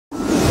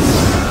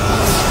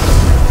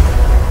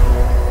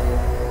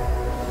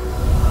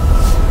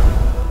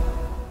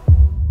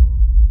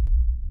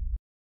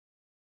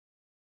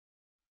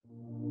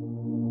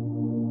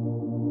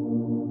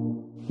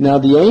Now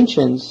the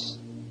ancients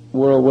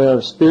were aware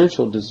of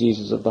spiritual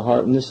diseases of the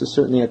heart, and this is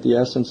certainly at the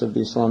essence of the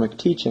Islamic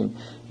teaching.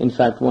 In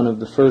fact, one of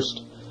the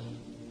first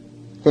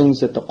things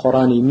that the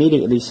Quran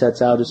immediately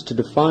sets out is to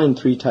define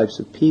three types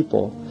of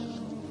people: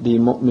 the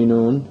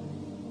mu'minun,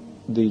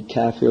 the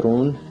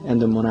kafirun,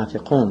 and the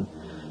munafiqun.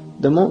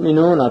 The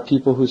mu'minun are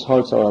people whose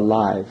hearts are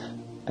alive,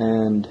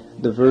 and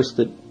the verse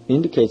that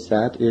indicates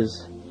that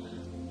is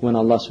when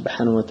Allah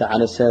subhanahu wa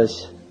ta'ala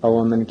says,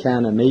 أَوَمَنْ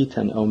كَانَ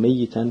مَيْتًا أَوْ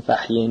مَيِّتًا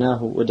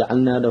فَأَحْيَيْنَاهُ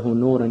وَجَعَلْنَا لَهُ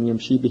نُورًا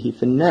يَمْشِي بِهِ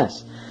فِي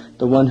النَّاسِ.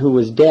 The one who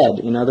was dead.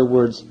 In other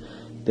words,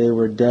 they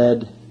were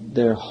dead,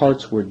 their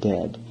hearts were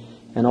dead.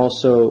 And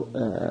also,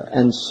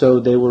 and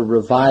so they were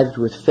revived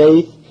with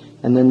faith,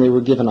 and then they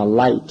were given a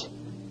light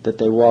that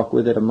they walk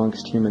with it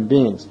amongst human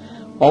beings.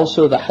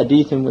 Also the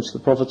hadith in which the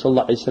Prophet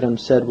ﷺ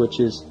said, which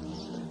is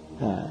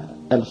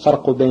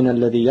الفرق بين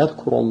الذي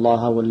يذكر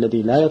الله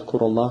والذي لا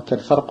يذكر الله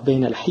كالفرق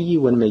بين الحي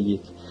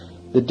والميت.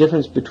 The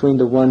difference between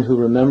the one who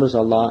remembers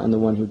Allah and the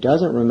one who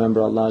doesn't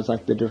remember Allah is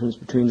like the difference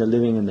between the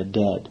living and the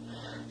dead.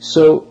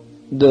 So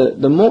the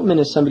mu'min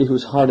is somebody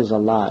whose heart is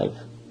alive.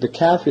 The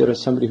kafir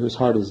is somebody whose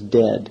heart is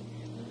dead.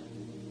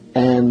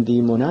 And the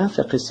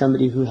munafiq is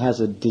somebody who has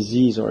a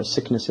disease or a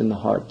sickness in the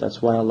heart.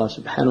 That's why Allah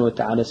subhanahu wa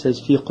ta'ala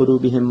says, فِي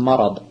قُلُوبِهِمْ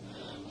مَرَضٍ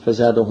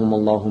فَزَادَهُمُ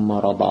اللَّهُ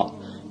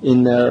مَرَضًا.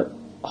 In their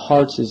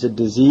hearts is a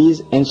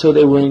disease, and so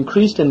they were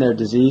increased in their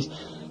disease.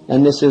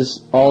 And this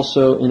is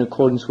also in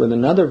accordance with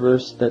another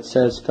verse that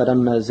says,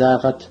 فَلَمَّا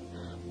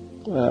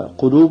زَاغَتْ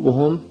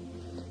قُلُوبُهُمْ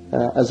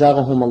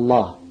أَزَاغَهُمُ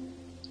اللَّهُ.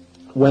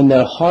 When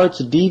their hearts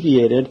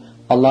deviated,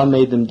 Allah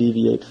made them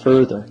deviate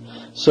further.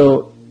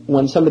 So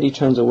when somebody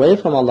turns away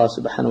from Allah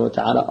subhanahu wa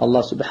ta'ala,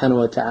 Allah subhanahu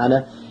wa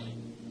ta'ala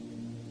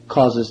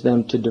causes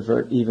them to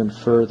divert even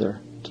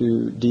further,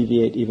 to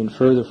deviate even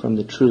further from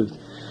the truth.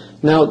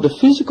 Now the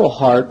physical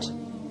heart,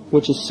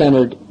 which is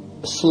centered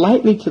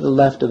slightly to the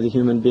left of the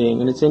human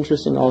being, and it's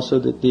interesting also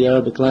that the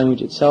Arabic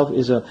language itself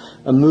is a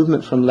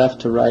movement from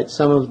left to right.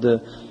 Some of the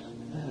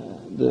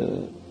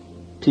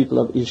people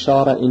of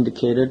Ishara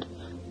indicated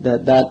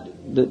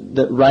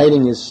that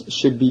writing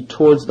should be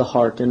towards the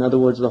heart. In other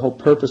words, the whole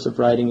purpose of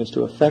writing is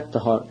to affect the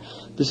heart.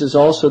 This is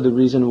also the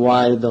reason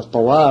why the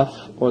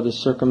tawaf, or the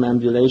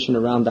circumambulation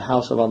around the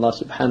house of Allah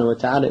subhanahu wa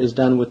ta'ala, is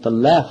done with the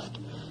left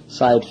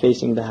side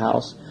facing the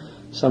house.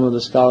 Some of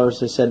the scholars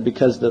have said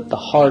because the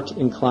heart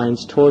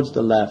inclines towards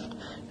the left,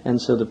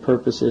 and so the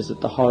purpose is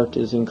that the heart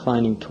is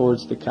inclining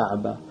towards the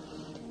Kaaba,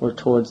 or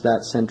towards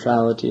that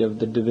centrality of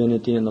the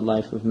divinity in the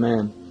life of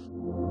man.